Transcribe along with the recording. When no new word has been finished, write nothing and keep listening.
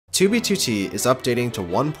2B2T is updating to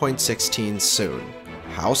 1.16 soon.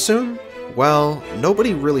 How soon? Well,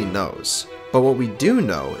 nobody really knows. But what we do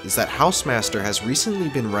know is that Housemaster has recently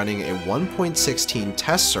been running a 1.16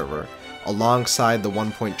 test server alongside the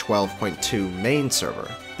 1.12.2 main server.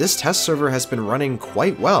 This test server has been running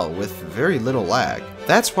quite well with very little lag.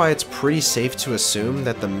 That's why it's pretty safe to assume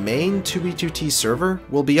that the main 2B2T server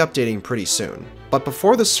will be updating pretty soon. But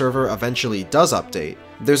before the server eventually does update,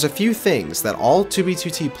 there's a few things that all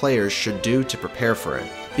 2B2T players should do to prepare for it.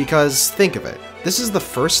 Because think of it, this is the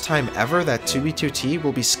first time ever that 2B2T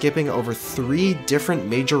will be skipping over 3 different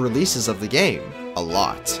major releases of the game. A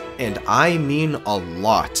lot. And I mean a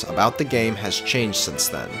lot about the game has changed since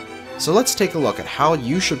then. So let's take a look at how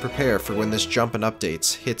you should prepare for when this jump in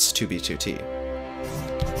updates hits 2B2T.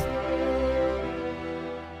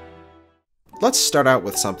 Let's start out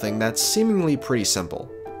with something that's seemingly pretty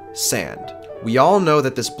simple. Sand. We all know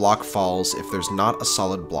that this block falls if there's not a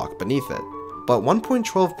solid block beneath it. But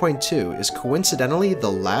 1.12.2 is coincidentally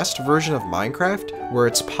the last version of Minecraft where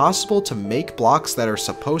it's possible to make blocks that are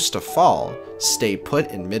supposed to fall stay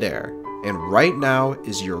put in midair. And right now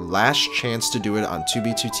is your last chance to do it on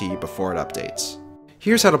 2B2T before it updates.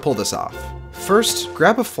 Here's how to pull this off. First,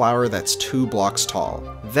 grab a flower that's 2 blocks tall,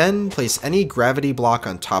 then place any gravity block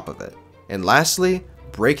on top of it. And lastly,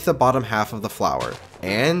 break the bottom half of the flower,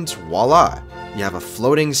 and voila! You have a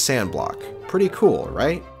floating sand block. Pretty cool,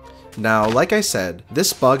 right? Now, like I said,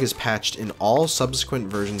 this bug is patched in all subsequent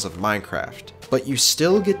versions of Minecraft, but you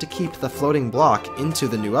still get to keep the floating block into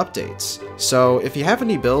the new updates. So if you have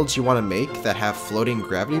any builds you want to make that have floating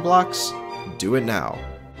gravity blocks, do it now.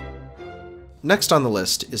 Next on the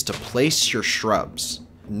list is to place your shrubs.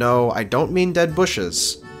 No, I don't mean dead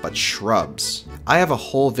bushes, but shrubs. I have a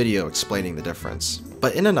whole video explaining the difference.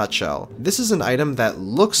 But in a nutshell, this is an item that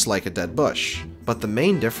looks like a dead bush, but the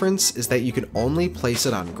main difference is that you can only place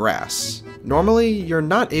it on grass. Normally, you're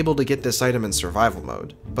not able to get this item in survival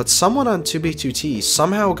mode, but someone on 2B2T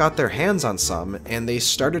somehow got their hands on some and they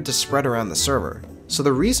started to spread around the server. So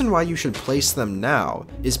the reason why you should place them now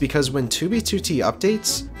is because when 2B2T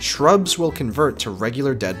updates, shrubs will convert to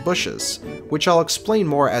regular dead bushes, which I'll explain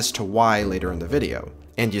more as to why later in the video.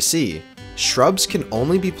 And you see, shrubs can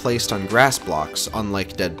only be placed on grass blocks,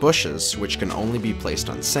 unlike dead bushes, which can only be placed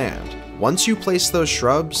on sand. Once you place those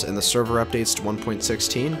shrubs and the server updates to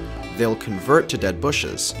 1.16, they'll convert to dead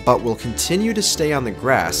bushes, but will continue to stay on the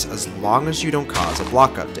grass as long as you don't cause a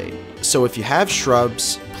block update. So if you have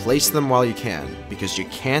shrubs, place them while you can, because you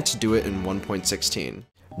can't do it in 1.16.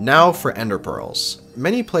 Now for ender pearls.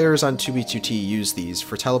 Many players on 2B2T use these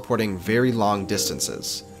for teleporting very long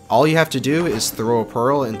distances. All you have to do is throw a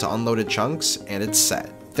pearl into unloaded chunks and it's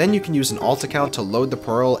set. Then you can use an alt account to load the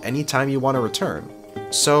pearl anytime you want to return.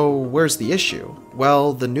 So where's the issue?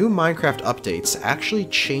 Well, the new Minecraft updates actually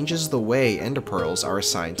changes the way ender pearls are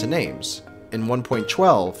assigned to names. In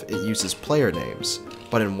 1.12, it uses player names,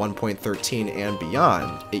 but in 1.13 and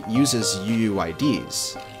beyond, it uses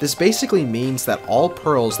UUIDs. This basically means that all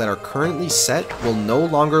pearls that are currently set will no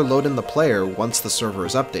longer load in the player once the server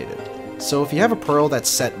is updated. So if you have a pearl that's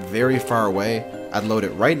set very far away, I'd load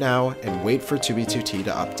it right now and wait for 2B2T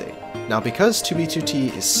to update. Now because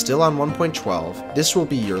 2B2T is still on 1.12, this will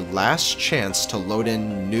be your last chance to load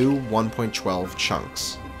in new 1.12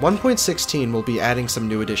 chunks. 1.16 will be adding some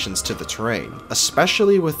new additions to the terrain,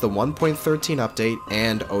 especially with the 1.13 update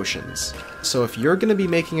and oceans. So if you're going to be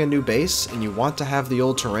making a new base and you want to have the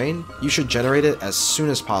old terrain, you should generate it as soon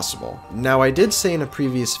as possible. Now I did say in a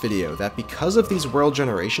previous video that because of these world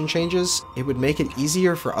generation changes, it would make it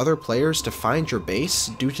easier for other players to find your base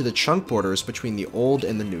due to the chunk borders between the old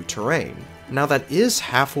and the new terrain. Now that is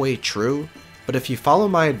halfway true, but if you follow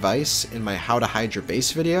my advice in my how to hide your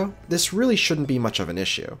base video, this really shouldn't be much of an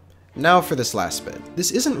issue. Now for this last bit.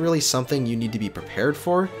 This isn't really something you need to be prepared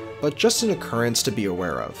for, but just an occurrence to be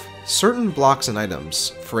aware of. Certain blocks and items,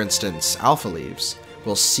 for instance alpha leaves,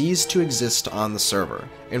 will cease to exist on the server.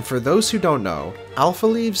 And for those who don't know, alpha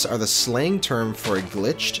leaves are the slang term for a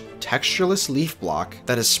glitched, textureless leaf block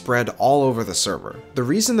that is spread all over the server. The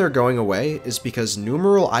reason they're going away is because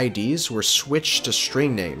numeral IDs were switched to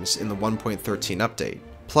string names in the 1.13 update.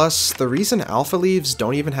 Plus, the reason alpha leaves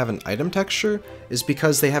don't even have an item texture is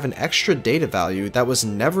because they have an extra data value that was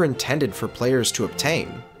never intended for players to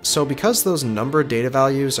obtain. So because those numbered data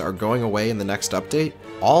values are going away in the next update,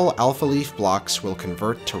 all alpha leaf blocks will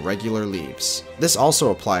convert to regular leaves. This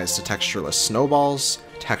also applies to textureless snowballs,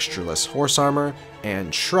 textureless horse armor,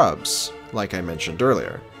 and shrubs, like I mentioned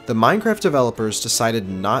earlier. The Minecraft developers decided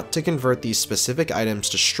not to convert these specific items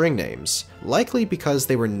to string names, likely because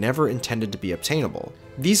they were never intended to be obtainable.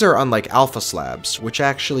 These are unlike alpha slabs, which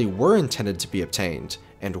actually were intended to be obtained,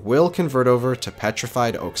 and will convert over to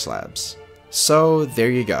petrified oak slabs. So there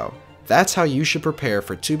you go. That's how you should prepare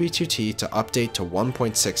for 2B2T to update to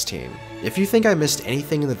 1.16. If you think I missed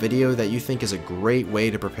anything in the video that you think is a great way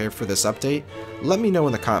to prepare for this update, let me know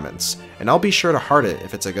in the comments, and I'll be sure to heart it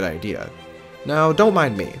if it's a good idea. Now, don't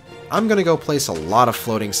mind me. I'm gonna go place a lot of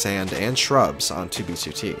floating sand and shrubs on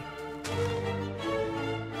 2B2T.